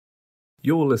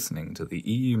You're listening to the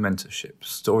EU Mentorship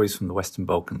Stories from the Western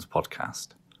Balkans podcast.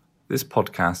 This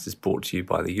podcast is brought to you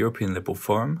by the European Liberal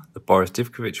Forum, the Boris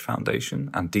Divkovic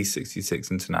Foundation, and D66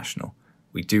 International.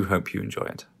 We do hope you enjoy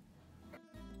it.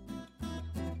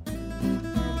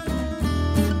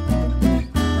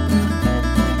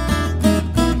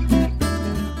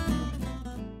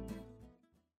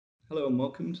 Hello and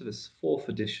welcome to this fourth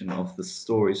edition of the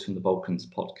Stories from the Balkans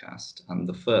podcast, and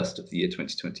the first of the year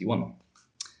 2021.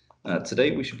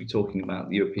 Today we should be talking about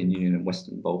the European Union and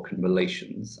Western Balkan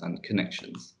relations and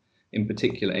connections, in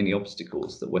particular any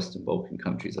obstacles that Western Balkan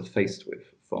countries are faced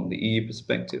with from the EU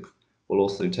perspective, while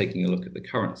also taking a look at the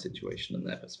current situation and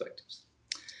their perspectives.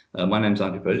 My name is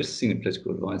Andrew Burgess, Senior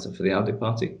Political Advisor for the ALDE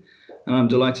Party, and I'm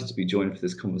delighted to be joined for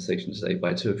this conversation today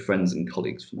by two friends and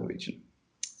colleagues from the region.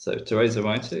 So Teresa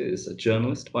Reiter is a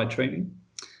journalist by training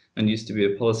and used to be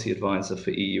a policy advisor for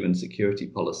EU and security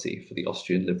policy for the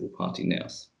Austrian Liberal Party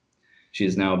NEOS. She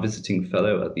is now a visiting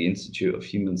fellow at the Institute of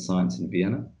Human Science in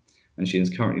Vienna, and she is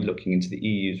currently looking into the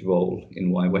EU's role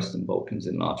in why Western Balkans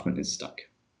enlargement is stuck.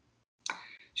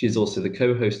 She is also the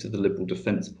co-host of the Liberal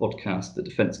Defence podcast, The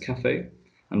Defence Cafe,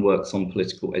 and works on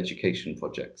political education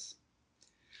projects.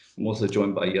 I'm also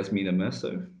joined by Jasmina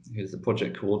Merso, who is the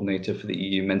project coordinator for the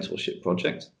EU Mentorship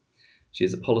Project. She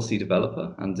is a policy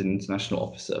developer and an international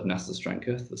officer of Nasa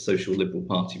Stranka, the social liberal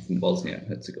party from Bosnia and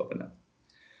Herzegovina.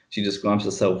 She describes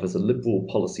herself as a liberal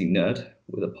policy nerd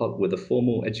with a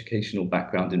formal educational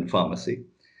background in pharmacy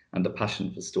and a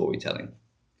passion for storytelling.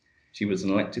 She was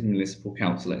an elected municipal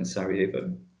councillor in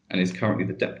Sarajevo and is currently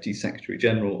the Deputy Secretary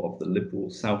General of the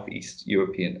Liberal Southeast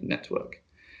European Network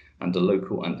and a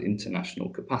local and international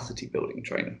capacity building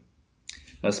trainer.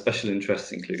 Her special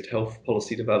interests include health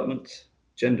policy development,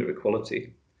 gender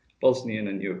equality, Bosnian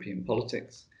and European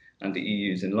politics, and the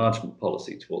EU's enlargement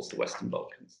policy towards the Western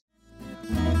Balkans.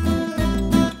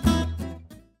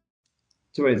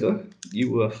 Teresa,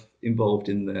 you were involved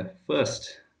in the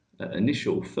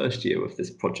initial first year of this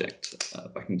project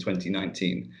back in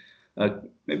 2019.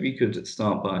 Maybe you could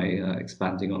start by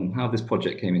expanding on how this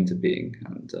project came into being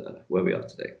and where we are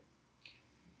today.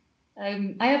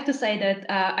 I have to say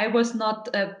that I was not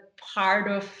a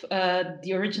part of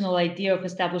the original idea of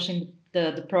establishing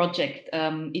the project.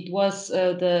 It was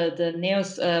the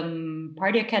NEOS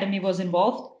Party Academy was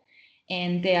involved,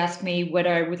 and they asked me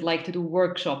whether I would like to do a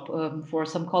workshop for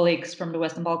some colleagues from the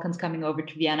Western Balkans coming over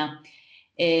to Vienna.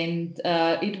 And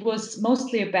it was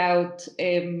mostly about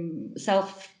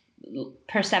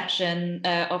self-perception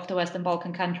of the Western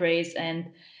Balkan countries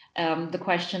and the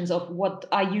questions of what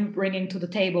are you bringing to the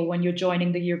table when you're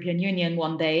joining the European Union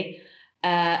one day.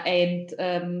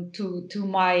 To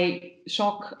my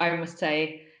shock, I must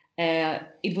say,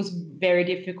 it was very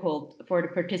difficult for the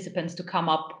participants to come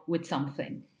up with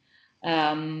something.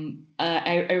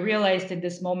 I realized in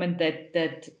this moment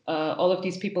that all of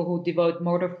these people who devote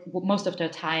most of their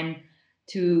time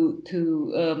to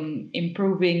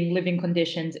improving living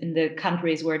conditions in the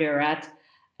countries where they're at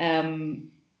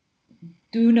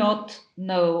do not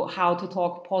know how to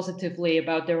talk positively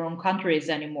about their own countries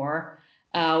anymore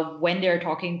when they're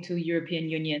talking to European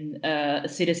Union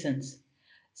citizens.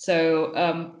 So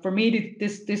for me,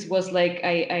 this was like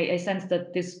I sensed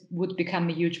that this would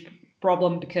become a huge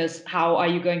problem, because how are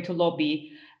you going to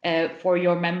lobby for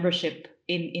your membership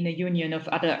in a union of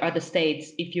other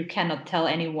states if you cannot tell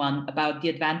anyone about the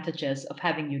advantages of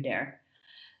having you there?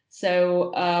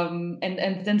 So and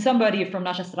then somebody from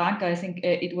Naša Stranka, I think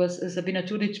it was Sabina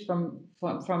Čudić from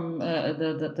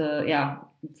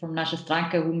Naša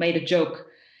Stranka, who made a joke,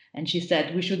 and she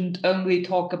said we shouldn't only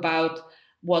talk about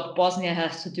what Bosnia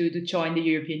has to do to join the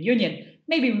European Union.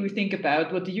 Maybe we would think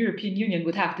about what the European Union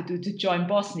would have to do to join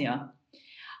Bosnia.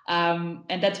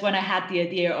 And that's when I had the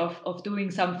idea of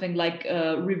doing something like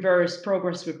a reverse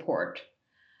progress report.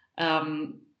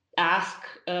 Ask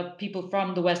people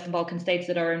from the Western Balkan states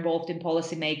that are involved in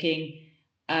policy making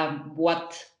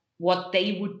what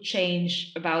they would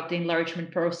change about the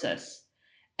enlargement process.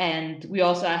 And we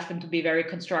also asked them to be very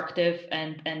constructive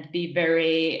and be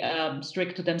very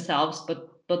strict to themselves, but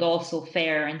also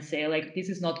fair, and say, like, this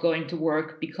is not going to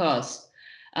work because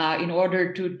in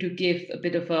order to give a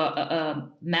bit of a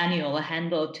manual, a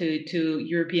handle to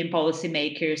European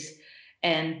policymakers,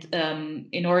 and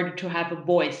in order to have a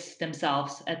voice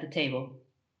themselves at the table.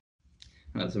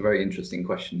 That's a very interesting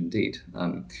question indeed.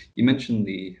 You mentioned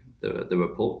the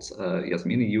report.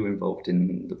 Jasmina, you were involved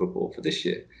in the report for this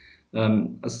year.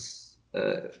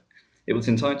 It was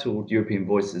entitled European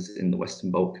Voices in the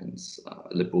Western Balkans,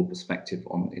 a Liberal Perspective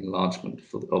on Enlargement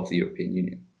of the European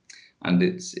Union. and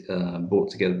it's brought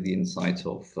together the insight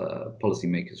of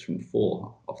policymakers from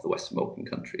 4 of the Western Balkan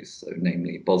countries, so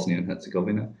namely Bosnia and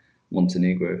Herzegovina,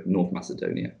 Montenegro, North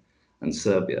Macedonia, and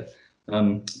Serbia.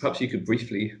 Perhaps you could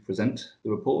briefly present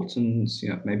the report, and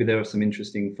maybe there are some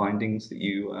interesting findings that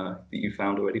you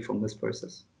found already from this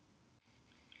process.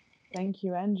 Thank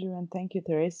you, Andrew, and thank you,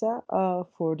 Teresa,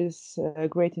 for this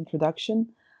great introduction.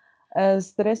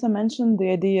 As Teresa mentioned, the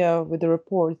idea with the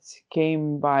report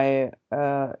came by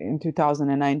in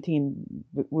 2019.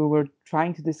 We were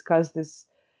trying to discuss this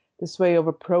way of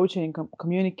approaching and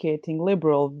communicating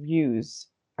liberal views,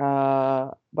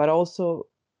 but also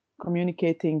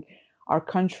communicating our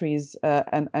countries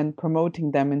and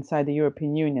promoting them inside the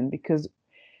European Union, because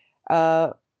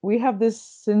we have this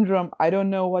syndrome, I don't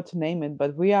know what to name it,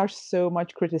 but we are so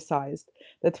much criticized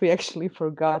that we actually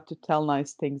forgot to tell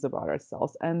nice things about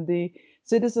ourselves. And the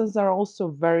citizens are also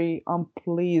very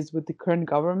unpleased with the current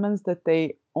governments, that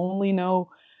they only know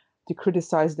to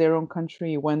criticize their own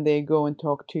country when they go and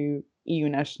talk to EU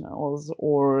nationals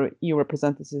or EU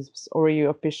representatives or EU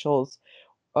officials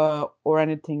or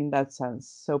anything in that sense.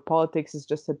 So politics is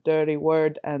just a dirty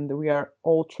word, and we are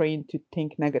all trained to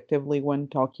think negatively when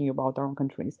talking about our own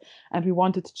countries. And we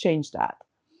wanted to change that.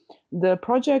 The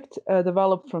project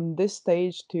developed from this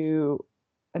stage to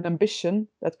an ambition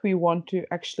that we want to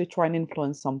actually try and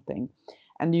influence something.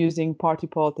 And using party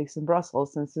politics in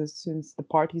Brussels, since the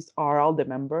parties are ALDE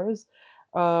members,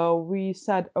 we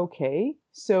said, okay,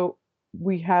 so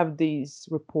we have these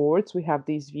reports, we have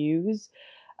these views,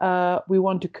 we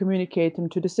want to communicate them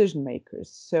to decision makers.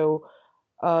 So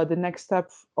the next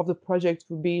step of the project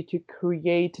would be to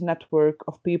create a network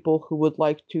of people who would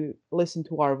like to listen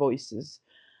to our voices,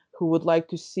 who would like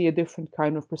to see a different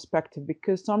kind of perspective.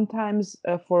 Because sometimes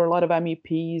for a lot of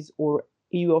MEPs or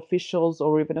EU officials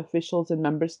or even officials in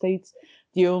member states,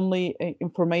 the only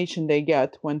information they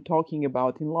get when talking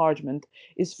about enlargement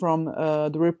is from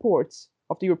the reports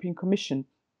of the European Commission.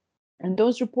 And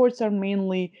those reports are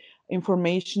mainly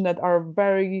information that are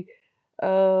very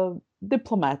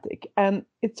diplomatic, and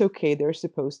it's okay, they're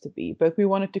supposed to be. But we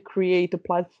wanted to create a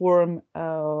platform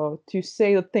to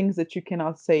say the things that you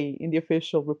cannot say in the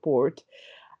official report,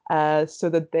 so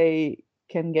that they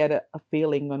can get a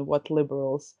feeling on what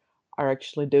liberals are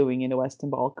actually doing in the Western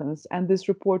Balkans. And this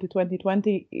report of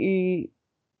 2020,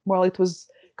 well, it was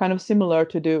kind of similar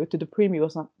to the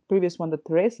previous one that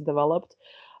Teresa developed,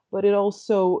 but it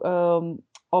also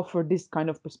offered this kind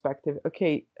of perspective.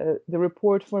 Okay, the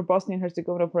report for Bosnia and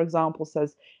Herzegovina, for example,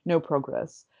 says no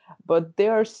progress, but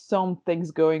there are some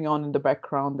things going on in the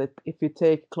background that, if you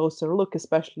take a closer look,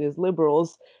 especially as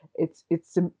liberals, it's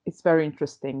very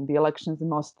interesting. The elections in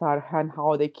Mostar and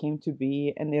how they came to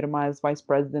be, and Irma as vice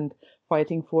president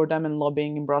fighting for them and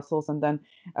lobbying in Brussels, and then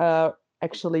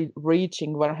actually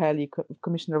reaching Varhelyi,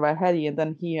 Commissioner Varhelyi, and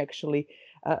then he actually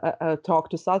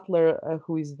talked to Sattler,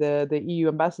 who is the EU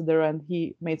ambassador, and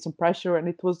he made some pressure, and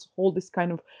it was all this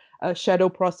kind of shadow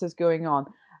process going on.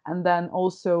 And then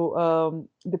also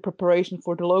the preparation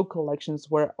for the local elections,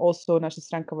 where also Naša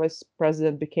Stranka vice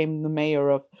president became the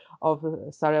mayor of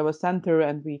Sarajevo Center,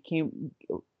 and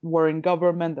were in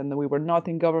government, and then we were not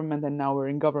in government, and now we're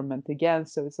in government again.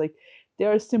 So it's like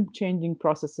there are some changing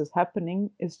processes happening.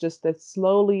 It's just that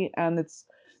slowly, and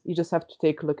you just have to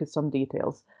take a look at some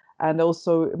details. And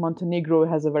also Montenegro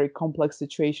has a very complex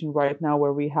situation right now,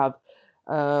 where we have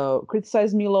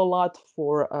criticized Milo a lot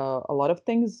for a lot of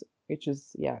things, which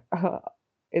is,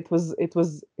 it was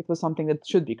something that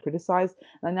should be criticized.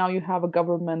 And now you have a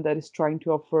government that is trying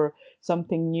to offer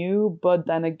something new, but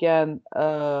then again,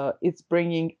 it's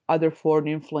bringing other foreign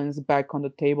influence back on the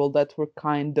table that were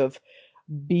kind of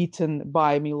beaten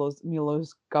by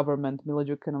Milo's government, Milo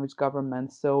Djukanovic's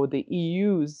government. So the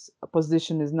EU's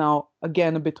position is now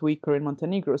again a bit weaker in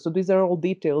Montenegro. So these are all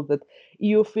details that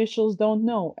EU officials don't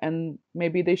know, and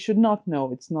maybe they should not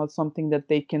know. It's not something that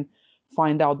they can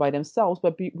find out by themselves,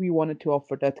 but we wanted to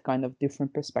offer that kind of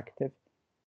different perspective.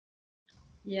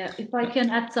 Yeah, if I can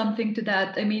add something to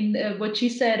that, I mean, what she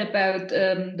said about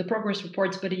the progress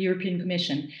reports by the European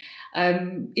Commission.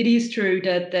 It is true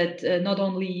that not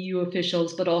only EU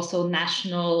officials, but also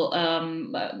national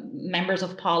members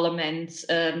of parliament,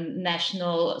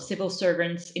 national civil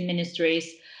servants in ministries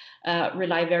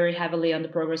rely very heavily on the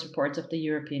progress reports of the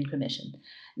European Commission.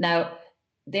 Now,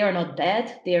 they are not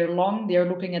bad, they are long, they are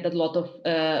looking at a lot of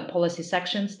policy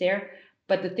sections there.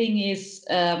 But the thing is,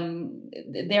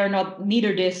 they are not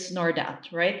neither this nor that,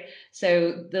 right?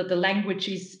 So the language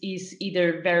is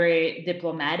either very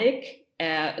diplomatic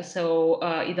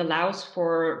It allows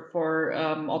for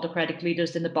autocratic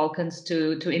leaders in the Balkans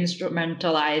to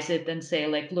instrumentalize it and say,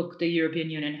 like, look, the European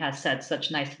Union has said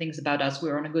such nice things about us,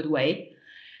 we're on a good way.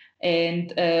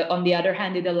 And on the other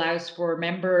hand, it allows for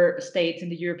member states in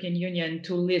the European Union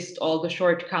to list all the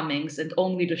shortcomings and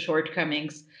only the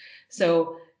shortcomings.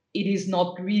 So it is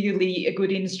not really a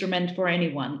good instrument for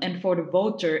anyone. And for the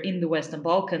voter in the Western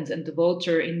Balkans and the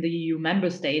voter in the EU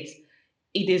member states,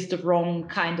 it is the wrong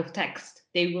kind of text.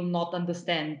 They will not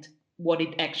understand what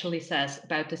it actually says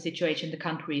about the situation the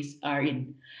countries are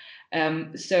in.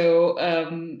 And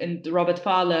Robert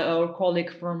Fahler, our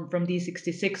colleague from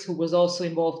D66, who was also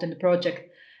involved in the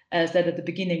project, said at the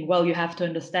beginning, well, you have to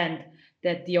understand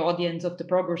that the audience of the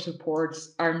progress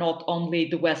reports are not only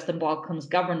the Western Balkans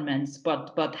governments,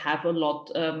 but have a lot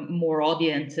more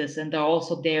audiences, and are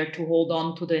also there to hold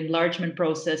on to the enlargement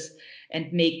process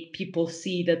and make people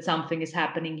see that something is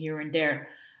happening here and there.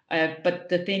 But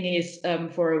the thing is,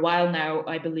 for a while now,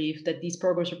 I believe that these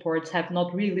progress reports have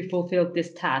not really fulfilled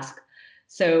this task.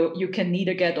 So you can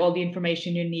neither get all the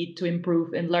information you need to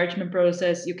improve enlargement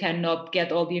process. You cannot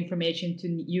get all the information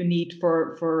you need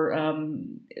for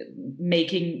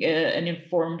making an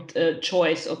informed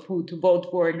choice of who to vote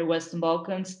for in the Western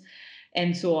Balkans,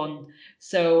 and so on.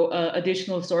 So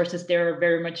additional sources there are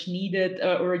very much needed,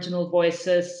 original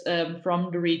voices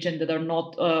from the region that are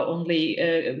not only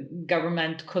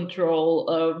government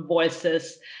control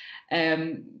voices,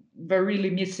 were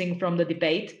really missing from the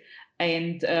debate.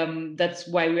 And that's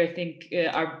why I think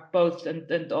are both and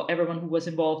everyone who was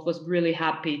involved was really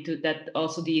happy that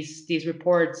also these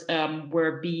reports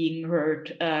were being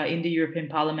heard in the European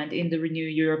Parliament, in the Renew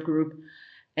Europe group,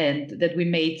 and that we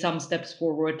made some steps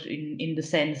forward in the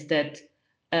sense that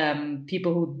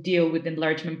people who deal with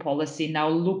enlargement policy now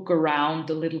look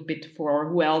around a little bit for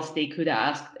who else they could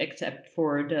ask except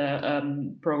for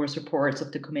the progress reports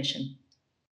of the Commission.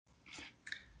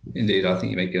 Indeed, I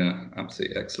think you make an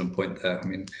absolutely excellent point there. I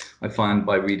mean, I find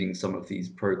by reading some of these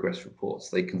progress reports,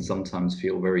 they can sometimes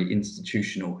feel very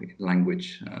institutional in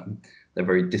language. They're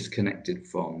very disconnected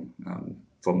from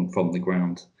the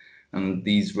ground. And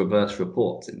these reverse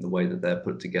reports, in the way that they're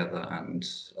put together and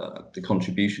the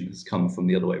contribution has come from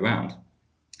the other way around,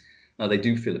 they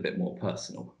do feel a bit more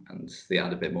personal and they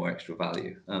add a bit more extra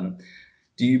value.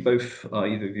 Do you both, are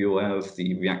either of you aware of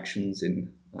the reactions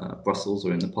in Brussels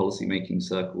or in the policy-making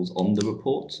circles on the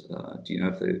report? Do you know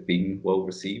if they've been well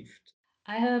received?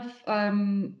 I have.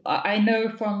 I know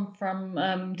from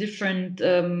different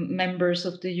members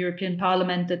of the European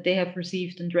Parliament that they have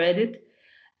received and read it.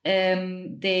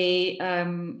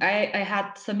 I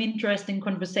had some interesting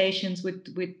conversations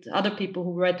with other people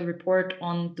who read the report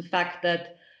on the fact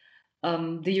that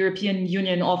the European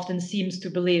Union often seems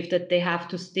to believe that they have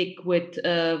to stick with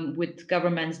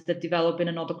governments that develop in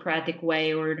an autocratic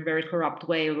way or in a very corrupt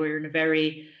way or in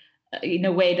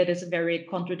a way that is very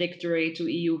contradictory to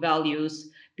EU values,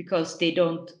 because they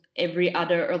don't. Every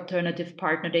other alternative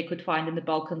partner they could find in the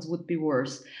Balkans would be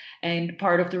worse. And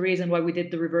part of the reason why we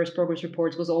did the reverse progress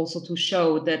reports was also to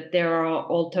show that there are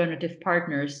alternative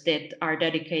partners that are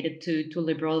dedicated to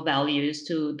liberal values,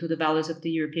 to the values of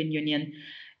the European Union.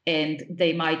 And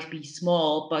they might be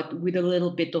small, but with a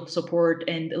little bit of support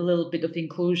and a little bit of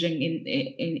inclusion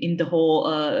in the whole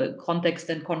context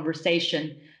and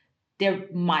conversation, there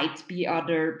might be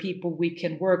other people we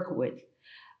can work with.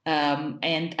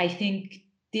 And I think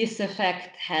this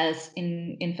effect has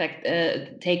in fact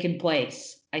taken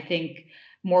place. I think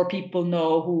more people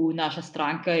know who Naša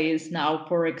Stranka is now,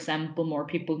 for example. More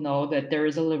people know that there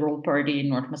is a liberal party in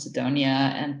North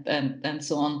Macedonia and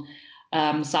so on.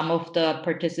 Some of the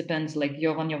participants, like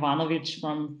Jovan Jovanovic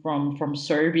from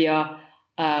Serbia,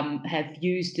 have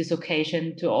used this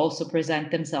occasion to also present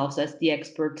themselves as the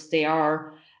experts they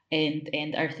are,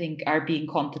 and I think are being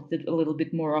contacted a little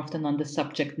bit more often on the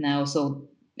subject now. So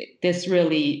this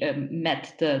really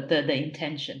met the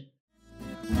intention.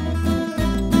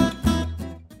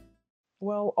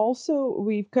 Well, also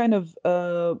we've kind of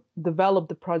developed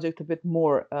the project a bit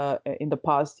more in the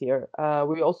past year.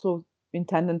 We also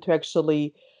intended to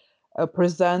actually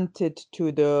present it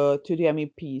to the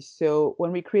MEPs. So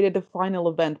when we created the final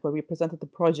event where we presented the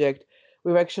project,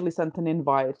 we actually sent an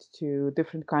invite to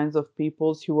different kinds of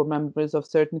peoples who were members of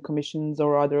certain commissions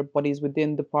or other bodies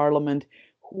within the parliament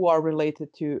who are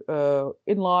related to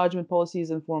enlargement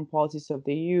policies and foreign policies of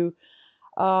the EU.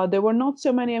 There were not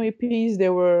so many MEPs.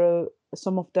 There were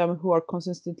some of them who are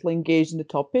consistently engaged in the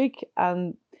topic,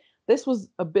 and This was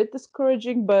a bit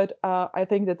discouraging, but I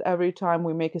think that every time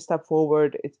we make a step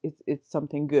forward, it's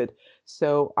something good.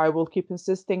 So I will keep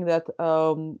insisting that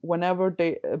whenever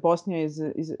Bosnia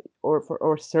is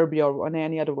or Serbia or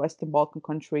any other Western Balkan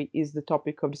country is the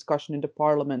topic of discussion in the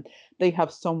parliament, they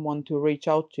have someone to reach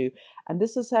out to. And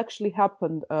this has actually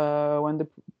happened when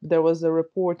there was a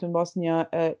report in Bosnia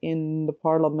in the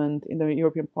parliament, in the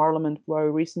European Parliament,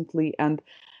 very recently, and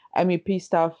MEP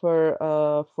staffer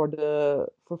for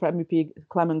MEP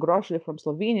Klemen Grošelj from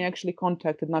Slovenia actually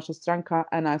contacted Naša Stranka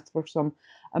and asked for some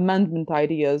amendment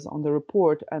ideas on the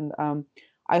report. And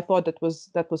I thought that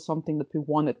was something that we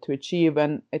wanted to achieve,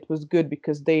 and it was good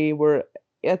because they were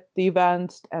at the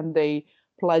event and they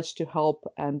pledged to help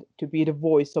and to be the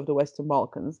voice of the Western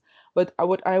Balkans. But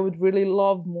what I would really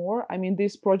love more, I mean,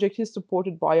 this project is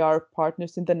supported by our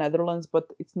partners in the Netherlands, but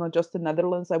it's not just the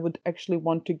Netherlands. I would actually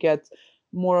want to get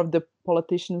more of the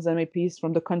politicians and MEPs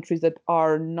from the countries that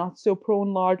are not so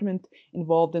pro-enlargement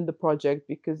involved in the project,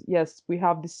 because yes, we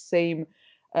have the same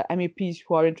MEPs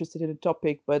who are interested in the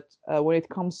topic, but when it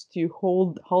comes to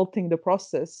halting the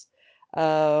process,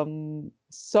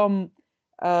 some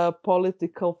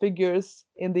political figures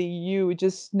in the EU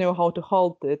just know how to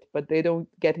halt it, but they don't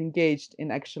get engaged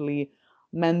in actually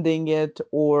mending it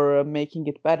or making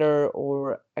it better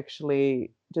or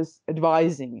actually just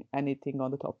advising anything on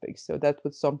the topic. So that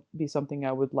would be something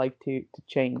I would like to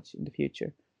change in the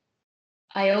future.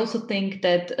 I also think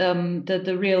that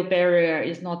the real barrier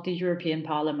is not the European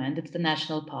Parliament, it's the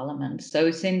national parliament.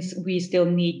 So since we still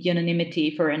need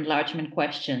unanimity for enlargement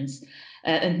questions,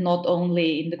 and not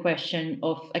only in the question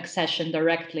of accession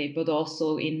directly, but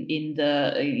also in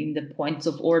the points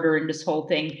of order in this whole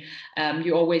thing,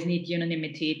 you always need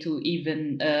unanimity to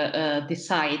even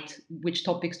decide which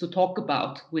topics to talk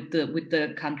about with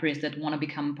the countries that want to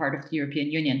become part of the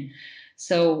European Union.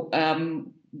 So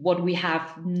what we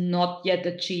have not yet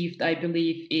achieved, I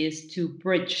believe, is to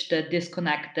bridge the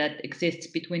disconnect that exists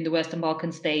between the Western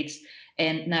Balkan states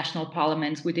and national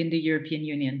parliaments within the European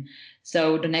Union.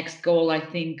 So the next goal, I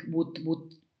think, would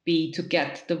be to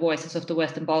get the voices of the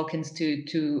Western Balkans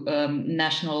to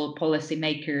national policy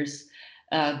makers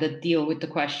that deal with the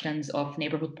questions of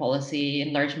neighborhood policy,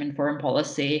 enlargement, foreign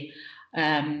policy,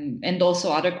 and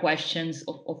also other questions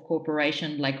of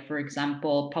cooperation, like, for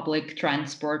example, public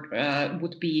transport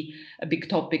would be a big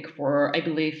topic for, I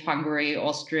believe, Hungary,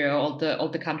 Austria, all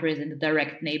the countries in the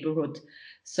direct neighborhood.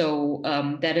 So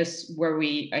that is where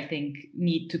we, I think,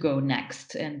 need to go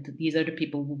next. And these are the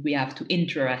people who we have to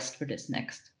interest for this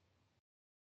next.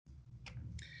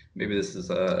 Maybe this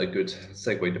is a good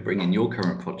segue to bring in your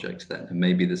current project then, and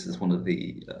maybe this is one of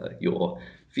the your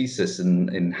thesis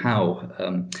in how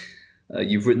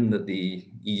you've written that the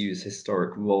EU's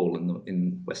historic role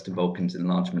in Western Balkans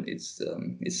enlargement is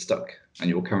stuck, and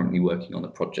you're currently working on a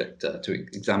project to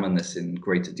examine this in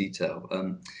greater detail.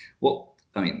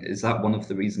 Is that one of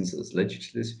the reasons that's led you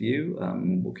to this view?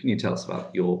 What can you tell us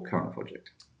about your current project?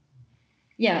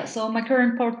 Yeah, so my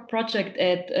current project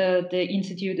at the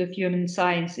Institute of Human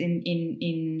Science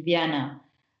in Vienna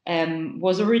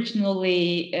was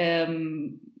originally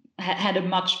had a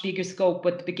much bigger scope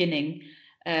at the beginning.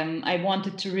 I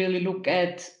wanted to really look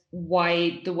at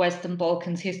why the Western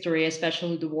Balkans history,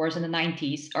 especially the wars in the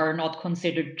 90s, are not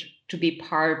considered to be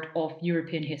part of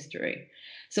European history.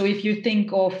 So if you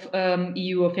think of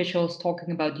EU officials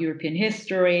talking about European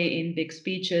history in big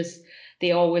speeches,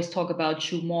 they always talk about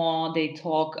Schuman, they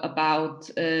talk about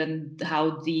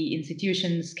how the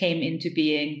institutions came into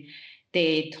being.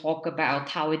 They talk about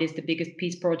how it is the biggest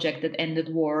peace project that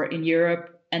ended war in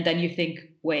Europe. And then you think,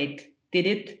 wait, did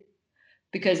it?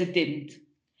 Because it didn't.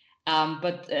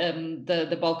 But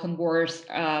the Balkan Wars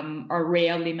are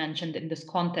rarely mentioned in this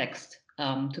context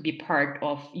to be part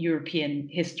of European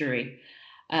history.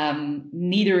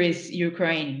 Neither is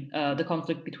Ukraine, the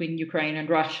conflict between Ukraine and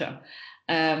Russia.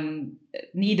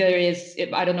 Neither is,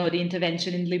 I don't know, the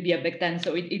intervention in Libya back then.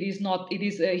 So it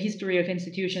is a history of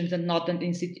institutions and not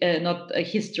a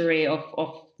history of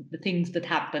the things that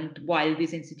happened while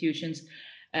these institutions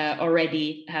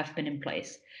already have been in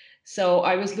place. So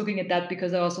I was looking at that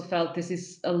because I also felt this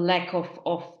is a lack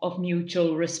of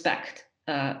mutual respect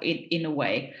in a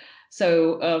way.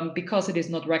 So because it is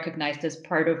not recognized as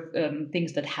part of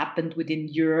things that happened within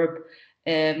Europe,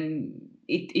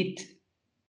 it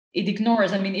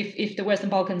ignores. I mean, if the Western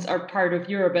Balkans are part of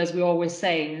Europe, as we always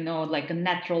say, like a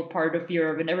natural part of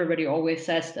Europe, and everybody always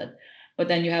says that, but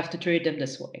then you have to treat them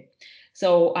this way.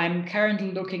 So I'm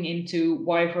currently looking into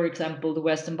why, for example, the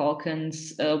Western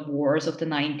Balkans wars of the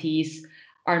 90s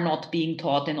are not being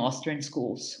taught in Austrian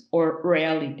schools or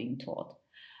rarely being taught.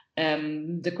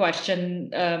 The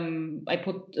question I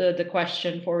put the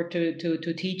question forward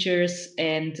to teachers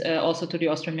and also to the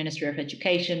Austrian Ministry of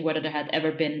Education whether there had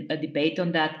ever been a debate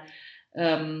on that.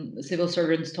 Civil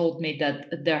servants told me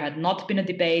that there had not been a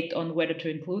debate on whether to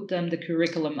include them. The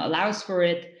curriculum allows for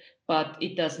it, but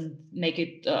it doesn't make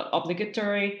it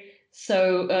obligatory.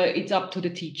 So it's up to the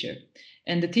teacher.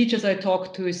 And the teachers I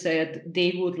talked to said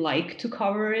they would like to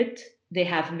cover it. They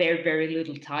have very, very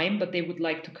little time, but they would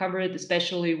like to cover it,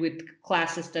 especially with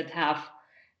classes that have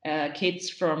kids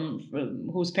from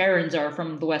whose parents are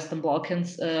from the Western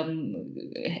Balkans,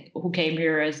 who came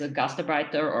here as a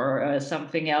Gastarbeiter or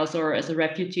something else, or as a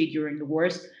refugee during the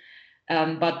wars.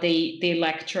 But they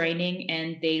lack training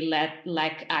and they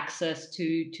lack access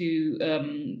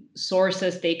to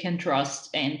sources they can trust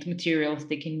and materials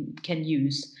they can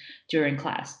use during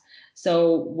class.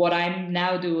 So what I'm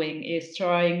now doing is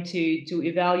trying to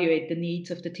evaluate the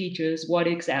needs of the teachers, what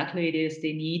exactly it is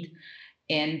they need,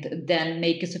 and then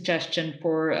make a suggestion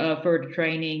for further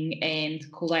training and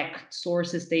collect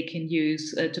sources they can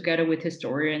use together with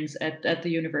historians at the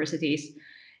universities,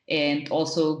 and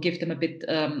also give them a bit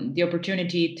the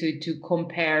opportunity to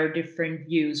compare different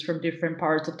views from different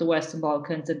parts of the Western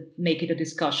Balkans and make it a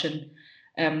discussion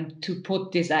to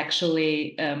put this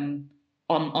actually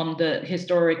on the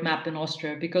historic map in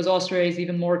Austria, because Austria is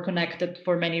even more connected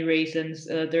for many reasons.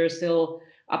 There are still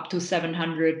up to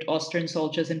 700 Austrian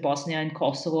soldiers in Bosnia and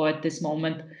Kosovo at this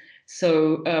moment.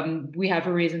 So we have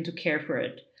a reason to care for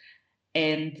it.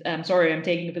 And I'm sorry, I'm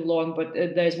taking a bit long, but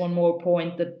there's one more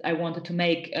point that I wanted to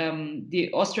make.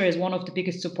 Austria is one of the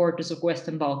biggest supporters of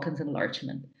Western Balkans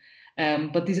enlargement,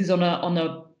 but this is on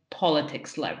a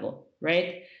politics level,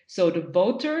 right? So the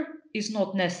voter is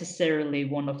not necessarily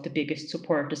one of the biggest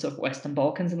supporters of Western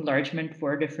Balkans enlargement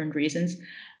for different reasons.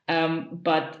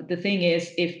 But the thing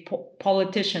is, if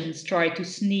politicians try to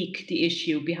sneak the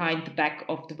issue behind the back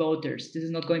of the voters, this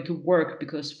is not going to work,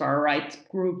 because far-right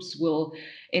groups will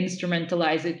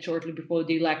instrumentalize it shortly before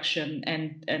the election,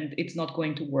 and it's not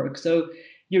going to work. So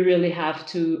you really have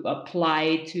to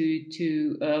apply to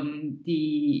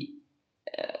the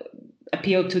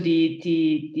appeal to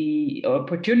the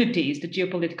opportunities, the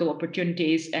geopolitical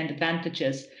opportunities and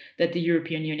advantages that the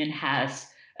European Union has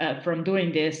from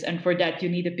doing this. And for that, you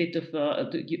need a bit of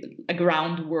a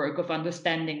groundwork of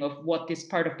understanding of what this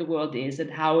part of the world is and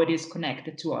how it is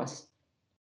connected to us.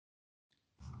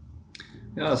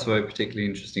 Yeah, that's a very particularly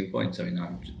interesting point. I mean,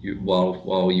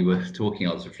 while you were talking,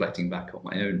 I was reflecting back on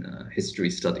my own history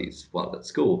studies while at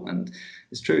school, and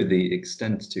it's true, the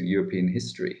extent to European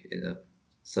history,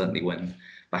 certainly when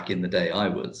back in the day I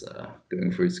was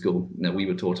going through school, we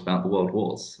were taught about the World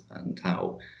Wars and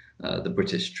how the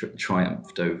British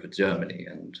triumphed over Germany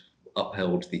and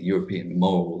upheld the European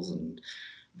morals and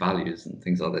values and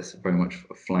things like this, very much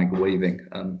flag waving.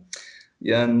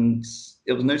 Yeah, and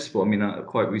it was noticeable. I mean,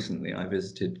 quite recently I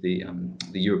visited the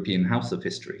European House of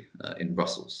History in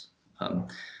Brussels,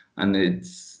 and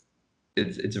it's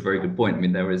a very good point. I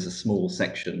mean, there is a small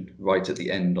section right at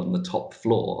the end on the top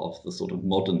floor of the sort of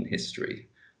modern history,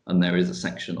 and there is a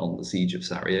section on the siege of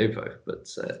Sarajevo. But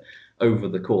over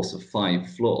the course of 5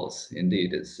 floors,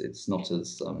 indeed, it's not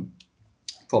as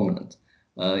prominent.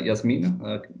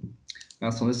 Yasmina,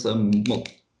 ask on this.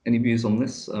 Any views on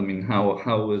this? I mean,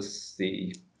 how was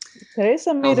the...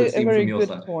 Teresa made a very good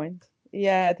point.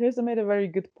 Yeah, Teresa made a very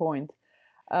good point.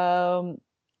 The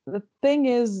thing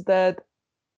is that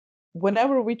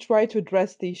whenever we try to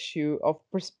address the issue of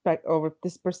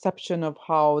this perception of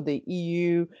how the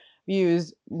EU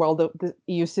views, well, the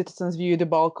EU citizens view the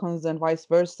Balkans and vice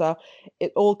versa,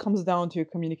 it all comes down to a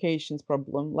communications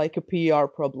problem, like a PR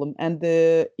problem. And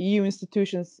the EU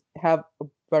institutions have a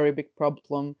very big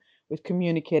problem with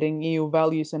communicating EU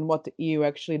values and what the EU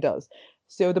actually does.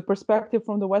 So the perspective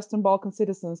from the Western Balkan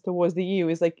citizens towards the EU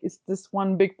is like, it's this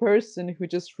one big person who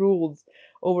just rules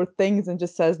over things and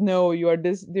just says, no, you are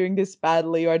doing this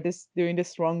badly, you are doing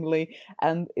this wrongly.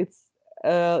 And it's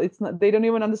not, they don't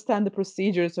even understand the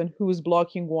procedures and who's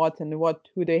blocking what and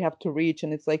who they have to reach.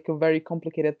 And it's like a very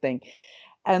complicated thing.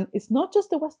 And it's not just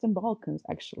the Western Balkans,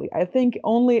 actually. I think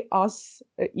only us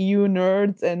EU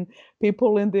nerds and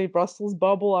people in the Brussels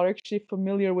bubble are actually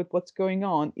familiar with what's going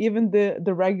on. Even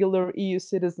the regular EU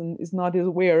citizen is not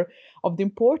aware of the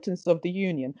importance of the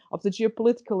Union, of the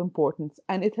geopolitical importance,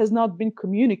 and it has not been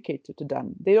communicated to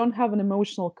them. They don't have an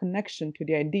emotional connection to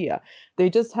the idea. They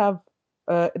just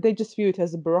view it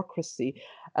as a bureaucracy.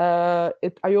 I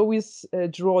always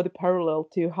draw the parallel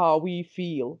to how we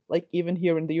feel, like even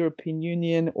here in the European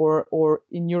Union or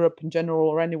in Europe in general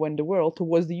or anywhere in the world,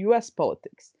 towards the US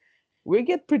politics. we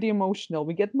get pretty emotional.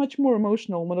 We get much more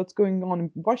emotional when what's going on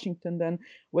in Washington than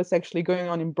what's actually going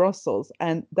on in Brussels.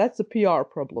 And that's a PR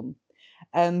problem.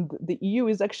 And the EU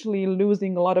is actually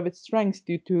losing a lot of its strengths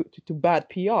due to bad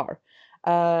PR.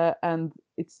 And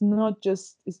it's not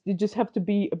just, you just have to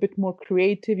be a bit more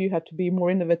creative. You have to be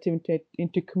more innovative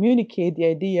to communicate the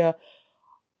idea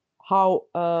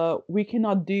how we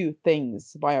cannot do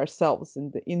things by ourselves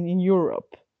in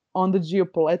Europe on the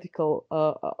geopolitical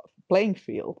playing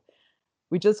field.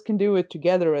 We just can do it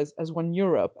together as one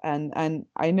Europe. And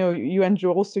I know you,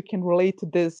 Andrew, also can relate to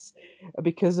this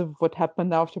because of what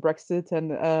happened after Brexit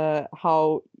and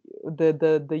how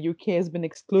the UK has been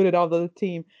excluded out of the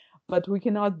team. But we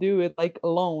cannot do it like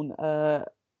alone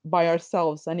by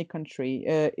ourselves, any country.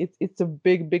 It's a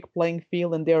big playing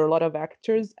field, and there are a lot of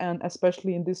actors, and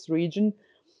especially in this region,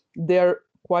 they're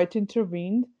quite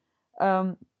intervened.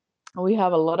 Um, we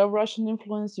have a lot of Russian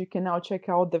influence. You can now check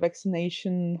out the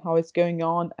vaccination, how it's going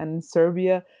on, and in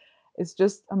Serbia, it's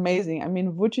just amazing. I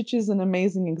mean, Vucic is an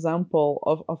amazing example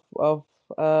of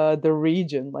the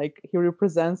region. Like, he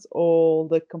represents all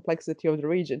the complexity of the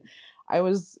region. I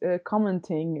was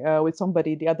commenting with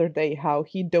somebody the other day how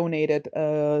he donated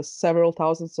several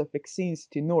thousands of vaccines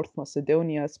to North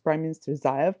Macedonia's Prime Minister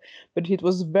Zaev, but it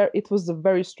was a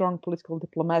very strong political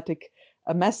diplomatic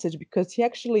message, because he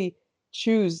actually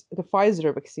choose the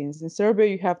Pfizer vaccines. In Serbia,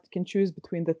 you can choose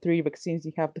between the three vaccines.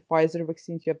 You have the Pfizer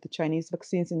vaccines, you have the Chinese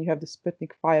vaccines, and you have the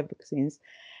Sputnik 5 vaccines.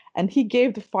 And he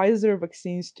gave the Pfizer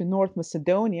vaccines to North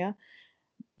Macedonia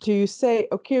to say,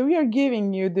 okay, we are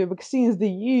giving you the vaccines. The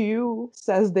EU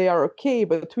says they are okay,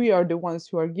 but we are the ones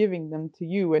who are giving them to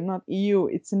you and not EU.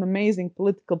 It's an amazing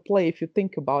political play if you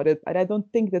think about it. And I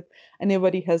don't think that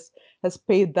anybody has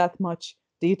paid that much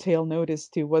detailed notice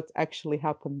to what actually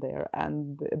happened there.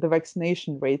 And the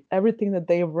vaccination rate, everything that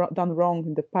they have done wrong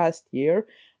in the past year,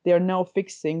 they are now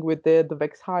fixing with the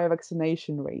high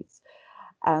vaccination rates.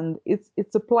 And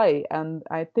it's a play. And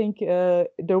I think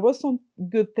there was some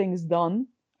good things done.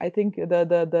 I think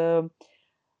there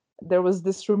was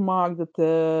this remark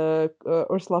that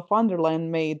Ursula von der Leyen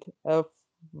made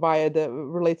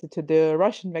related to the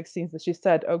Russian vaccines, that she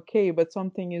said, okay, but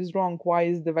something is wrong. Why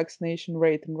is the vaccination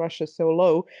rate in Russia so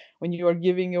low when you are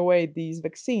giving away these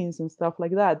vaccines and stuff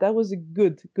like that? That was a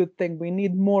good thing. We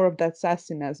need more of that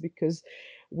sassiness, because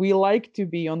we like to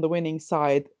be on the winning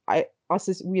side.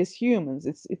 We as humans,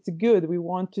 it's good. We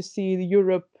want to see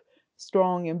Europe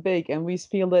strong and big, and we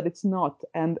feel that it's not.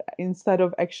 And instead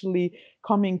of actually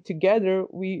coming together,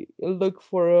 we look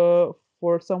for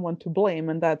someone to blame,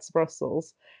 and that's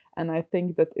Brussels. And I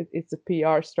think that it's a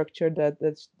PR structure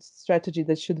that's strategy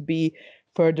that should be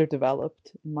further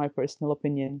developed, in my personal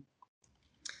opinion.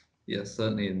 Yes,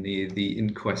 certainly. And the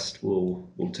inquest will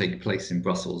take place in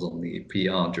Brussels on the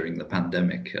PR during the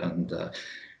pandemic, and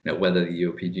whether the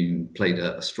European Union played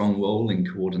a strong role in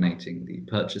coordinating the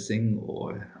purchasing,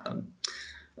 or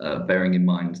bearing in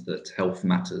mind that health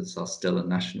matters are still a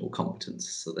national competence.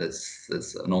 So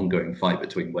there's an ongoing fight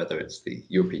between whether it's the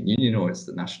European Union or it's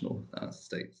the national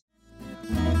states.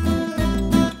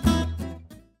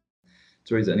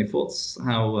 Teresa, any thoughts?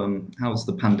 How's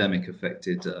the pandemic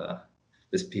affected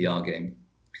this PR game?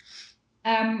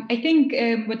 I think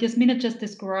what Jasmina just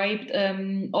described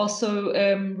also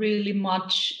really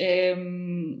much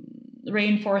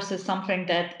reinforces something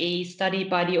that a study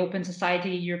by the Open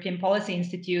Society European Policy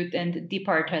Institute and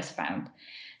DPART has found.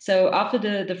 So after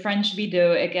the French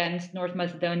veto against North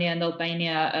Macedonia and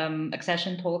Albania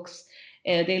accession talks,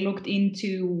 they looked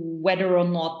into whether or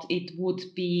not it would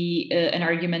be an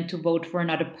argument to vote for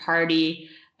another party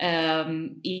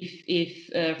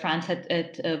if France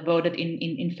had voted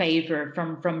in favor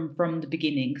from the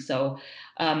beginning. So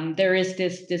there is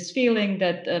this feeling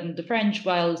that the French,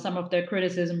 while some of their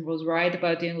criticism was right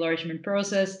about the enlargement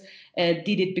process,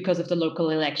 did it because of the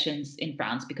local elections in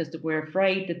France, because they were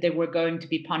afraid that they were going to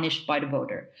be punished by the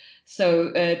voter. So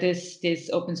this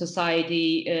Open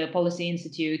Society Policy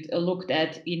Institute looked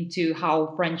into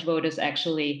how French voters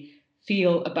actually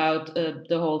feel about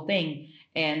the whole thing.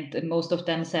 And most of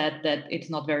them said that it's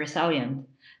not very salient.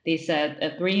 They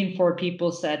said 3 in 4 people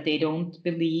said they don't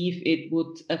believe it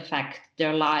would affect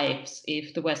their lives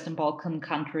if the Western Balkan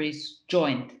countries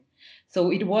joined.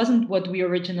 So it wasn't what we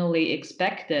originally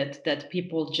expected, that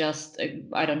people just,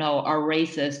 I don't know, are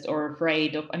racist or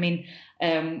afraid of. I mean,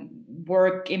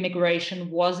 work immigration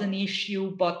was an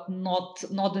issue, but not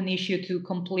an issue to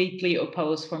completely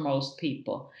oppose for most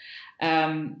people.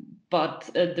 But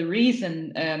the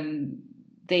reason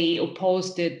they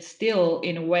opposed it still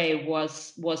in a way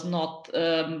was not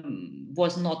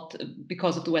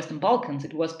because of the Western Balkans.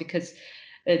 It was because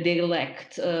they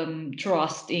lacked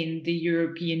trust in the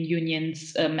European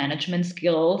Union's management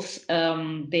skills.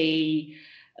 They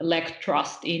lack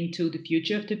trust into the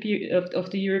future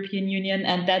of the European Union.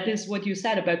 And that is what you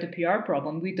said about the PR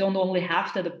problem. We don't only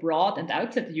have that abroad and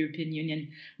outside the European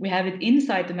Union, we have it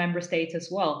inside the member states as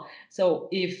well. So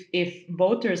if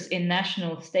voters in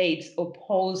national states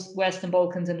oppose Western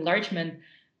Balkans enlargement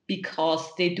because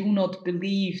they do not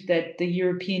believe that the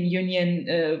European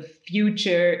Union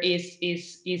future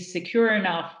is secure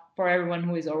enough for everyone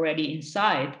who is already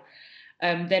inside,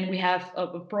 then we have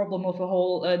a problem of a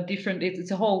whole different,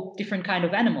 it's a whole different kind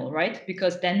of animal, right?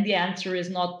 Because then the answer is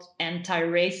not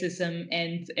anti-racism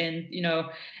and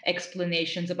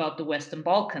explanations about the Western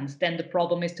Balkans. Then the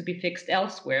problem is to be fixed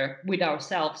elsewhere with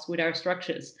ourselves, with our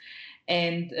structures.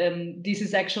 And this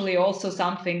is actually also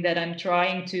something that I'm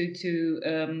trying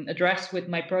to address with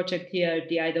my project here at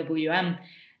the IWM.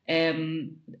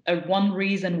 One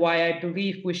reason why I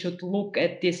believe we should look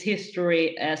at this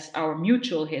history as our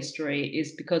mutual history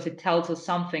is because it tells us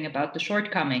something about the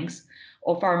shortcomings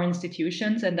of our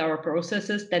institutions and our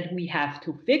processes that we have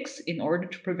to fix in order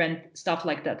to prevent stuff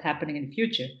like that happening in the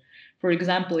future. For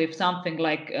example, if something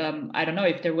like, I don't know,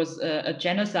 if there was a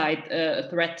genocide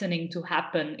threatening to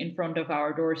happen in front of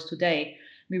our doors today,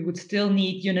 we would still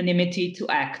need unanimity to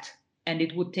act. And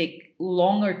it would take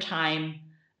longer time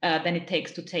than it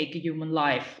takes to take a human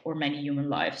life or many human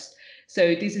lives.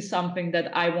 So this is something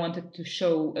that I wanted to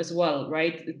show as well,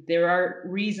 right? There are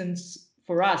reasons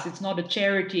for us. It's not a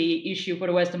charity issue for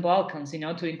the Western Balkans,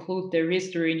 to include their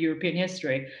history in European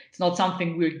history. It's not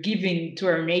something we're giving to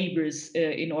our neighbors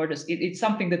in order. It's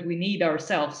something that we need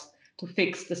ourselves to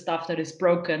fix the stuff that is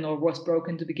broken or was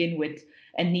broken to begin with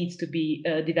and needs to be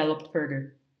developed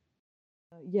further.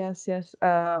 Yes, yes.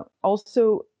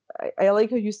 Also, I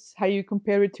like how you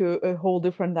compare it to a whole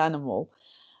different animal,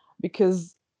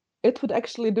 because it would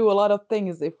actually do a lot of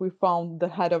things if we found the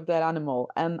head of that animal.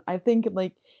 And I think,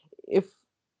 like, if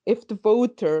if the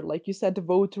voter, like you said, the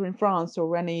voter in France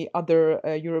or any other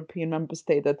European member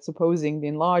state that's opposing the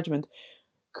enlargement,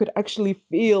 could actually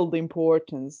feel the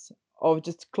importance of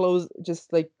just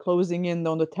like closing in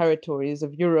on the territories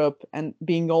of Europe and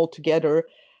being all together,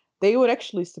 they would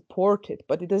actually support it,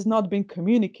 but it has not been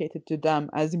communicated to them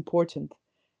as important.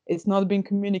 It's not been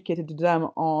communicated to them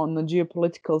on a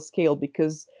geopolitical scale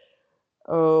because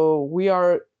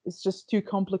it's just too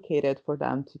complicated for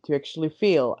them to actually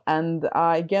feel. And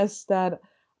I guess that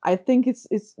I think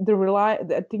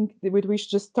we should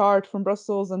just start from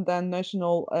Brussels and then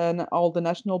national and all the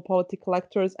national political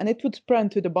actors, and it would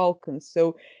spread to the Balkans.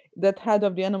 So that head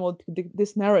of the animal,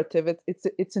 this narrative,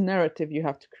 it's a narrative you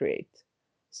have to create.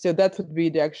 So that would be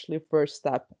the actually first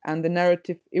step, and the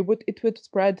narrative it would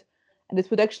spread, and it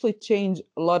would actually change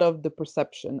a lot of the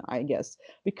perception, I guess,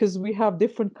 because we have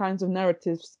different kinds of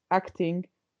narratives acting,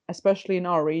 especially in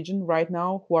our region right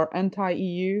now, who are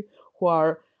anti-EU, who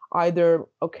are either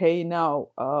okay now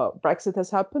Brexit has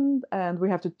happened and we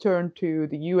have to turn to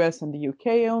the US and the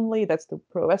UK only. That's the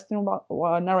pro-Western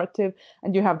narrative,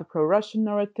 and you have the pro-Russian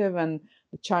narrative, and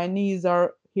the Chinese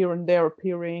are here and there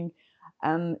appearing,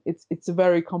 and it's a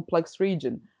very complex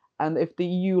region. And if the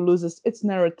EU loses its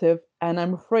narrative, and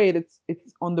I'm afraid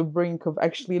it's on the brink of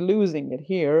actually losing it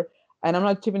here, and I'm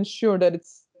not even sure that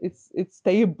it's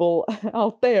stable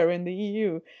out there in the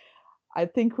EU, I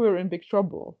think we're in big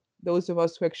trouble. Those of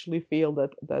us who actually feel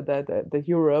that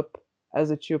Europe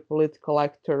as a geopolitical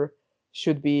actor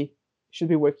should be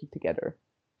working together.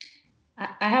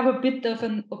 I have a bit of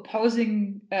an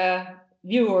opposing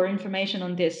view or information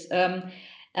on this.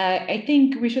 I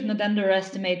think we should not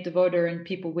underestimate the voter and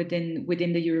people within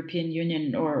the European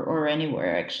Union or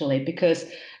anywhere actually, because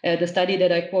the study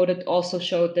that I quoted also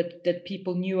showed that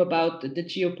people knew about the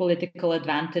geopolitical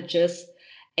advantages,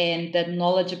 and that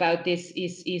knowledge about this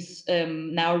is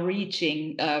now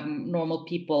reaching normal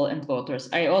people and voters.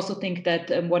 I also think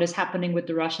that what is happening with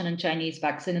the Russian and Chinese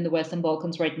vaccine in the Western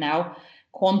Balkans right now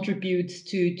contributes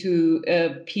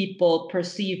to people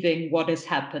perceiving what is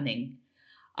happening.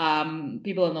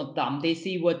 People are not dumb. They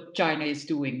see what China is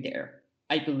doing there,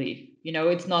 I believe.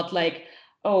 It's not like,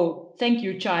 oh, thank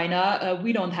you, China.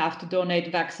 We don't have to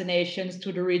donate vaccinations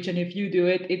to the region if you do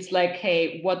it. It's like,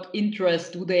 hey, what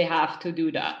interest do they have to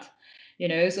do that?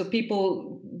 So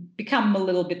people become a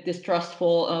little bit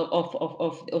distrustful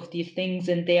of these things,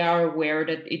 and they are aware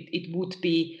that it would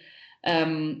be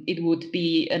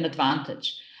an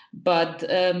advantage. But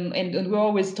and we're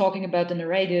always talking about the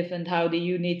narrative and how the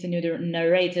EU needs a new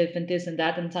narrative and this and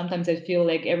that. And sometimes I feel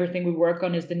like everything we work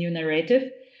on is the new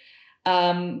narrative.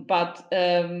 But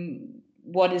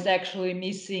what is actually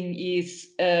missing is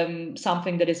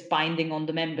something that is binding on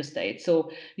the member states.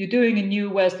 So you're doing a new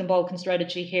Western Balkan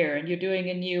strategy here, and you're doing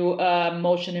a new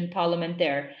motion in parliament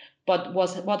there. But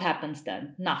what happens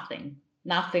then? Nothing.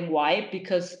 Nothing. Why?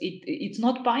 Because it's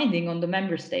not binding on the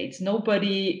member states.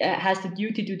 Nobody has the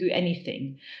duty to do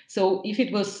anything. So if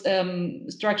it was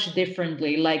structured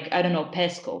differently, like, I don't know,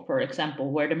 PESCO, for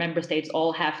example, where the member states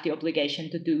all have the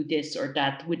obligation to do this or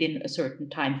that within a certain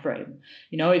time frame,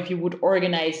 if you would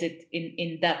organize it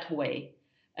in that way,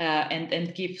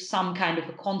 and give some kind of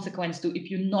a consequence to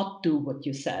if you not do what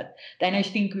you said, then I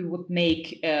think we would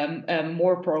make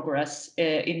more progress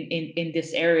in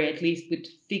this area, at least with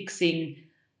fixing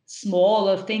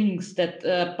smaller things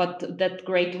but that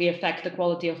greatly affect the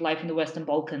quality of life in the Western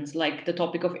Balkans. Like the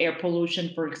topic of air pollution,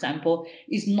 for example,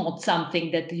 is not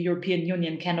something that the European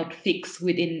Union cannot fix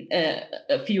within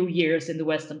a few years in the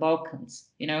Western Balkans.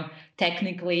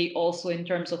 Technically, also in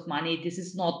terms of money, this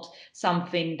is not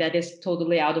something that is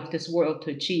totally out of this world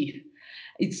to achieve.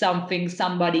 It's something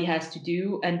somebody has to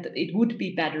do, and it would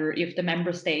be better if the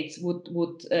member states would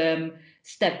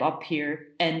step up here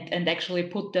and actually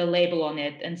put the label on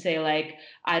it and say, like,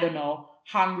 I don't know,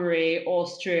 Hungary,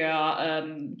 Austria,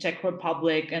 Czech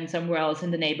Republic, and somewhere else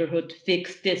in the neighborhood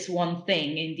fix this one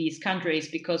thing in these countries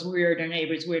because we're their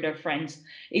neighbors, we're their friends.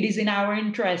 It is in our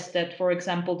interest that, for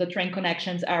example, the train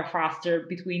connections are faster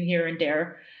between here and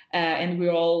there, and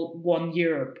we're all one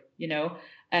Europe.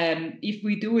 If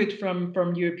we do it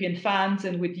from European funds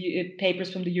and with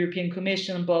papers from the European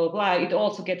Commission, blah, blah, blah, it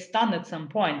also gets done at some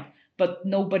point, but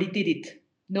nobody did it.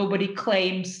 Nobody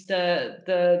claims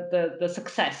the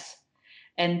success.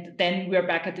 And then we're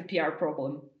back at the PR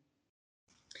problem.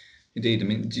 Indeed. I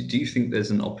mean, do you think there's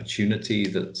an opportunity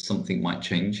that something might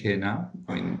change here now?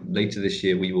 I mean, later this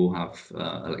year, we will have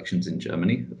elections in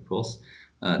Germany, of course.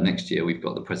 Next year, we've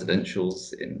got the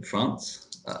presidentials in France.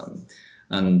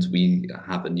 And we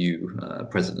have a new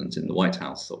president in the White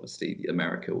House. Obviously,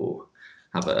 America will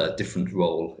have a different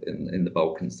role in the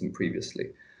Balkans than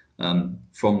previously.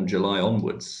 From July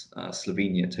onwards,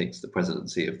 Slovenia takes the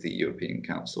presidency of the European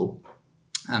Council,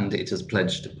 and it has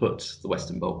pledged to put the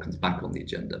Western Balkans back on the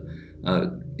agenda.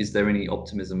 Is there any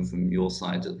optimism from your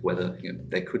side of whether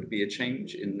there could be a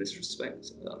change in this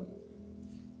respect?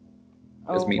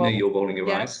 Yasmina, you're rolling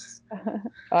your eyes.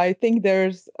 I think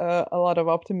there's a lot of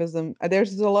optimism.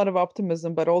 There's a lot of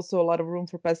optimism, but also a lot of room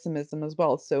for pessimism as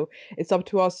well. So it's up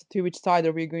to us to which side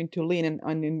are we going to lean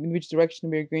and in which direction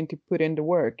we're going to put in the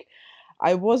work.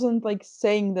 I wasn't like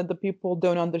saying that the people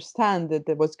don't understand that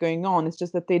what's going on. It's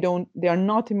just that they are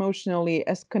not emotionally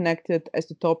as connected as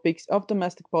the topics of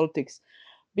domestic politics,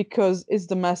 because it's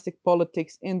domestic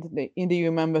politics in the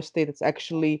EU member state that's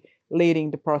actually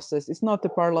leading the process. It's not the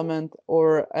parliament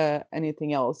or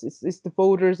anything else. It's the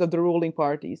voters of the ruling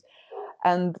parties,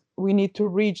 and we need to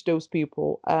reach those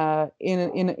people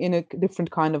in a different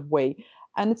kind of way.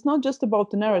 And it's not just about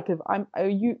the narrative.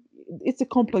 It's a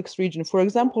complex region. For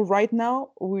example, right now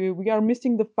we are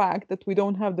missing the fact that we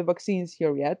don't have the vaccines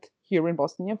here yet, here in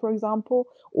Bosnia, for example,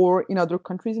 or in other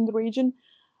countries in the region.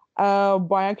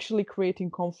 By actually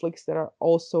creating conflicts that are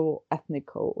also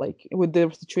ethnical, like with the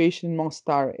situation in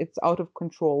Mostar, it's out of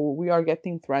control. We are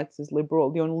getting threats as the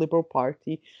only liberal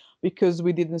party, because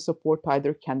we didn't support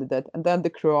either candidate, and then the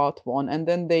Croat won, and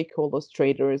then they called us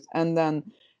traitors, and then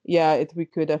we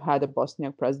could have had a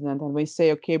Bosniak president, and we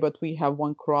say, okay, but we have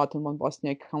one Croat and one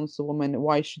Bosniak councilwoman.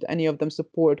 Why should any of them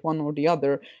support one or the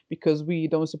other? Because we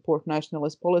don't support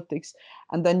nationalist politics.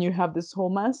 And then you have this whole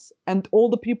mess, and all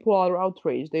the people are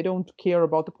outraged. They don't care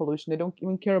about the pollution. They don't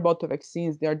even care about the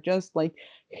vaccines. They are just like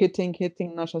hitting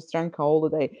Naša Stranka all the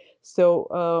day.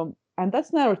 So, and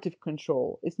that's narrative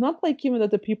control. It's not like even that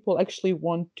the people actually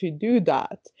want to do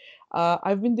that.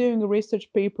 I've been doing a research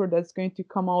paper that's going to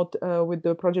come out with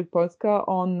the Project Polska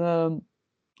on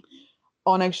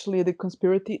actually the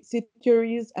conspiracy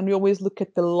theories, and we always look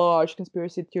at the large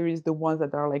conspiracy theories, the ones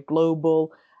that are like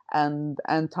global and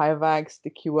anti-vax, the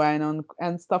QAnon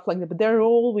and stuff like that. But there are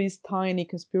always tiny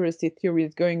conspiracy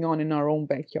theories going on in our own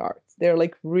backyards. They're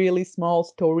like really small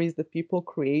stories that people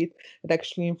create that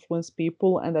actually influence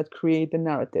people and that create the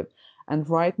narrative. And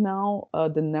right now,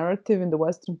 the narrative in the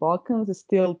Western Balkans is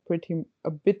still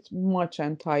a bit much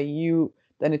anti-EU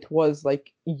than it was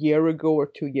like a year ago or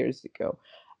 2 years ago.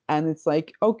 And it's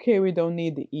like, okay, we don't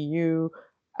need the EU,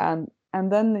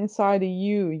 and then inside the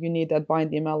EU, you need that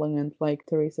binding element, like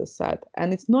Teresa said.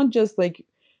 And it's not just like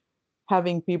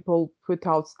having people put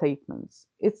out statements.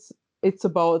 It's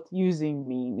about using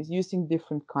memes, using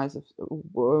different kinds of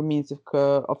means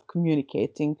of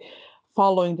communicating,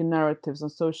 following the narratives on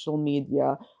social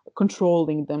media,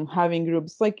 controlling them, having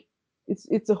groups. Like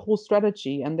it's a whole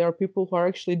strategy, and there are people who are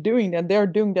actually doing that. They're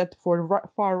doing that for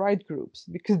far right groups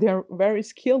because they're very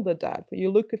skilled at that.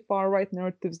 You look at far right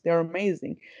narratives, they're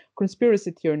amazing.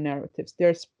 Conspiracy theory narratives,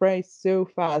 they're sprayed so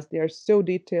fast, they are so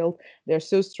detailed, they're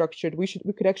so structured. We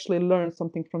could actually learn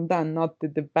something from them, not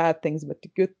the bad things but the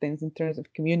good things in terms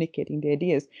of communicating the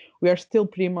ideas. We are still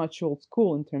pretty much old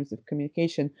school in terms of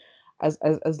communication. As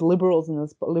liberals and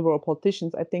as liberal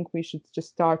politicians, I think we should just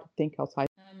start to think outside.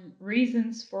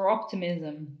 Reasons for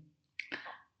optimism.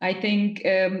 I think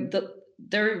the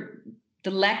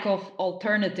lack of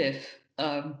alternative.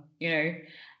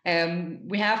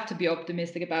 We have to be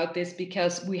optimistic about this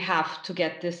because we have to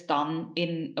get this done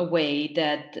in a way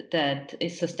that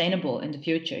is sustainable in the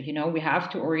future. We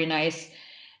have to organize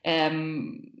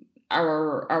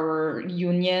our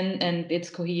union and its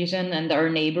cohesion and our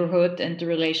neighborhood and the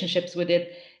relationships with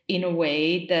it in a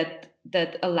way that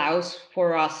allows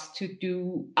for us to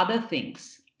do other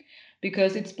things,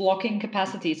 because it's blocking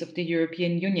capacities of the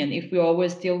European Union. If we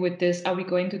always deal with this, are we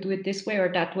going to do it this way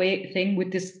or that way thing,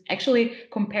 with this actually,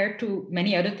 compared to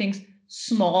many other things,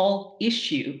 small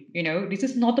issue. This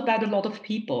is not about a lot of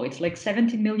people. It's like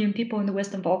 70 million people in the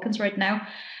Western Balkans right now,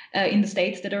 in the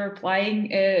states that are applying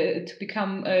to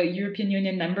become European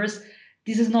Union members.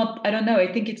 This is not, I don't know,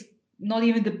 I think it's not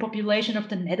even the population of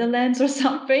the Netherlands or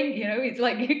something. It's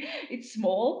like it's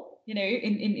small,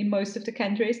 in most of the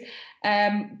countries.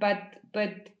 But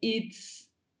it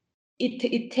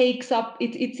takes up,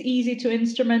 it's easy to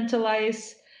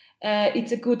instrumentalize.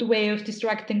 It's a good way of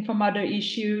distracting from other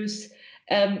issues.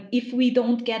 If we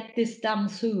don't get this done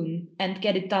soon and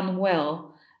get it done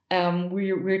well,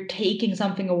 we're taking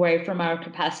something away from our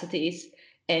capacities,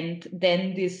 and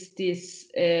then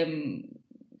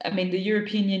the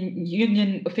European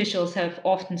Union officials have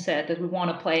often said that we want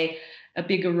to play a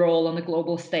bigger role on the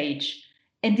global stage.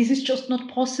 And this is just not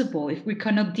possible if we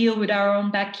cannot deal with our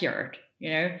own backyard,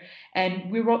 and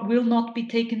we will not be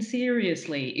taken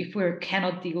seriously if we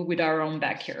cannot deal with our own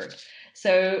backyard.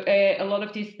 So a lot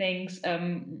of these things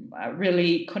are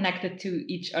really connected to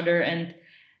each other. And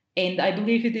I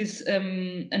believe it is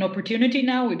an opportunity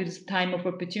now. It is a time of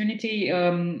opportunity.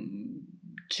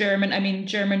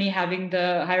 Germany having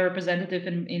the high representative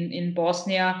in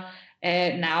Bosnia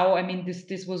now.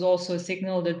 This was also a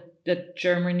signal that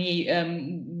Germany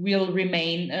will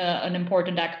remain an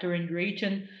important actor in the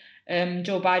region.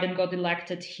 Joe Biden got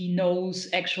elected. He knows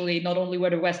actually not only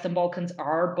where the Western Balkans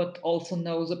are, but also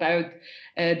knows about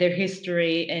their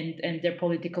history and their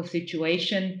political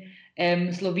situation.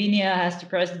 Slovenia has the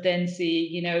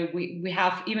presidency. We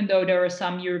have, even though there are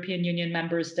some European Union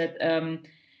members that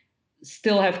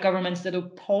still have governments that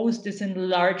oppose this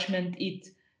enlargement,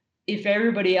 if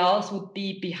everybody else would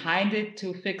be behind it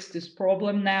to fix this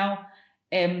problem now,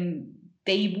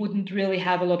 they wouldn't really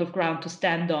have a lot of ground to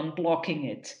stand on, blocking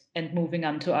it and moving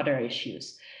on to other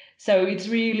issues. So it's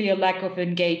really a lack of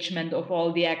engagement of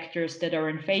all the actors that are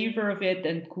in favor of it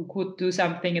and who could do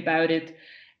something about it.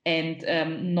 And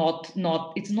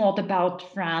it's not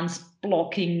about France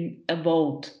blocking a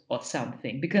vote or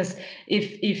something, because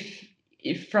if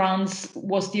France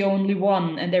was the only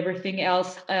one and everything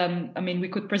else, we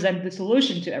could present the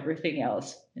solution to everything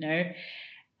else, then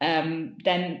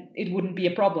it wouldn't be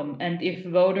a problem. And if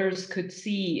voters could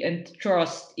see and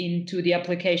trust into the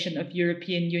application of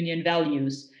European Union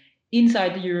values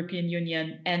inside the European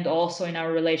Union and also in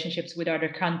our relationships with other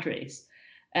countries,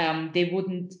 they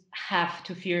wouldn't have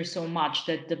to fear so much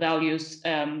that the values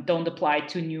don't apply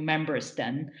to new members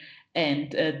then,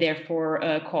 and therefore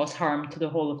cause harm to the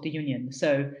whole of the Union.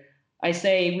 So I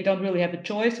say we don't really have a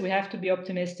choice. We have to be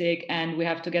optimistic, and we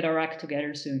have to get our act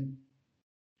together soon.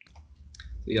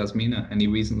 Yasmina, any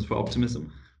reasons for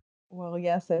optimism? Well,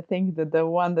 yes, I think that the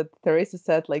one that Teresa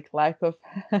said, like lack of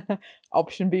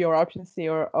option B or option C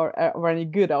or any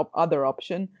good other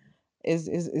option, is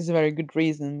a very good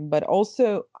reason. But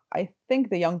also, I think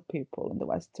the young people in the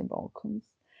Western Balkans,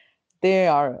 they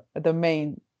are the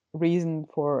main reason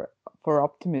for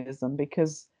optimism,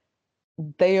 because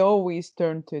they always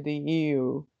turn to the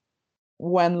EU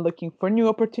when looking for new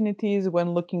opportunities,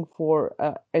 when looking for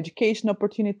education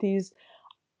opportunities.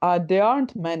 There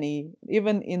aren't many,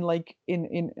 even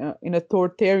in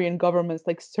authoritarian governments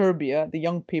like Serbia. The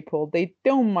young people, they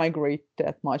don't migrate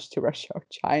that much to Russia or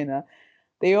China.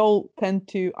 They all tend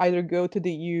to either go to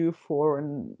the EU for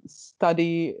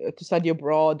to study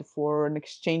abroad, for an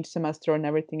exchange semester and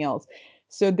everything else.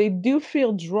 So they do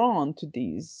feel drawn to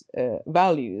these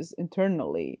values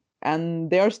internally,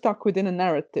 and they are stuck within a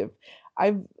narrative.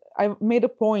 I've made a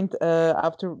point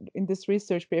after in this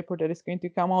research paper that is going to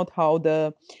come out, how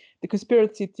the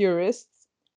conspiracy theorists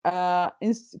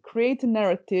create a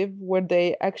narrative where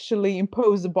they actually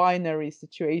impose a binary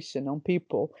situation on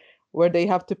people, where they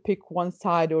have to pick one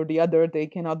side or the other. They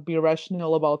cannot be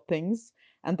rational about things,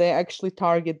 and they actually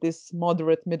target this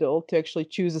moderate middle to actually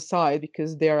choose a side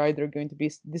because they are either going to be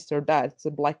this or that. It's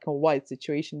a black or white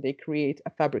situation. They create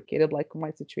a fabricated black and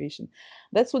white situation.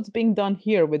 That's what's being done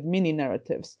here with mini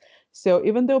narratives. So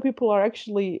even though people are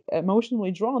actually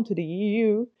emotionally drawn to the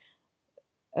EU,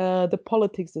 the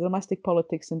politics, the domestic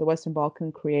politics in the Western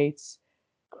Balkan creates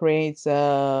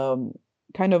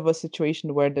kind of a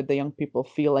situation where the young people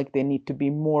feel like they need to be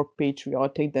more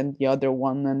patriotic than the other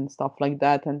one and stuff like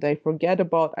that, and they forget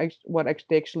about what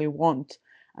they actually want,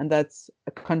 and that's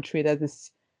a country that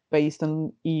is based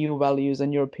on EU values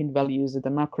and European values, a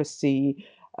democracy,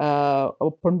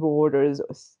 open borders,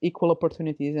 equal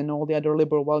opportunities, and all the other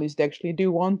liberal values. They actually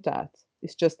do want that.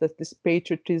 It's just that this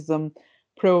patriotism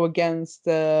pro against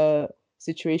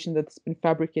situation that's been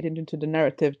fabricated into the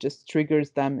narrative just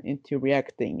triggers them into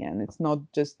reacting, and it's not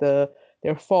just their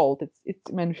fault.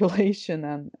 It's manipulation,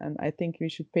 and I think we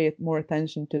should pay more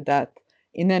attention to that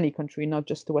in any country, not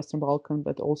just the Western Balkan,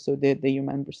 but also the EU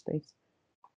member states.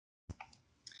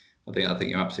 I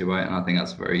think you're absolutely right, and I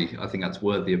think that's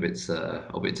worthy of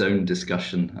its own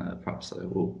discussion. Perhaps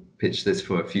we'll pitch this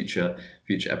for a future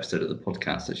episode of the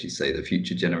podcast. As you say, the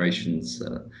future generations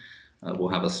will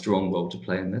have a strong role to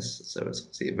play in this, so it's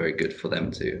obviously very good for them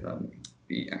to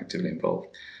be actively involved.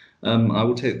 I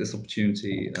will take this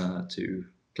opportunity to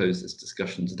close this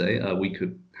discussion today. We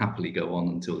could happily go on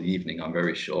until the evening, I'm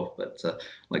very sure, but I'd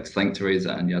like to thank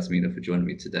Teresa and Yasmina for joining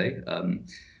me today.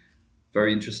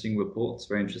 Very interesting reports,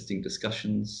 very interesting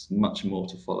discussions, much more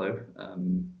to follow.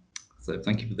 So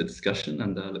thank you for the discussion,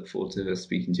 and I look forward to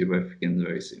speaking to you both again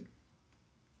very soon.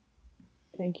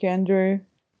 Thank you, Andrew.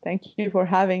 Thank you for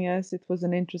having us. It was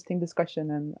an interesting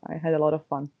discussion and I had a lot of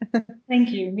fun.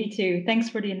 Thank you. Me too. Thanks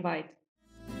for the invite.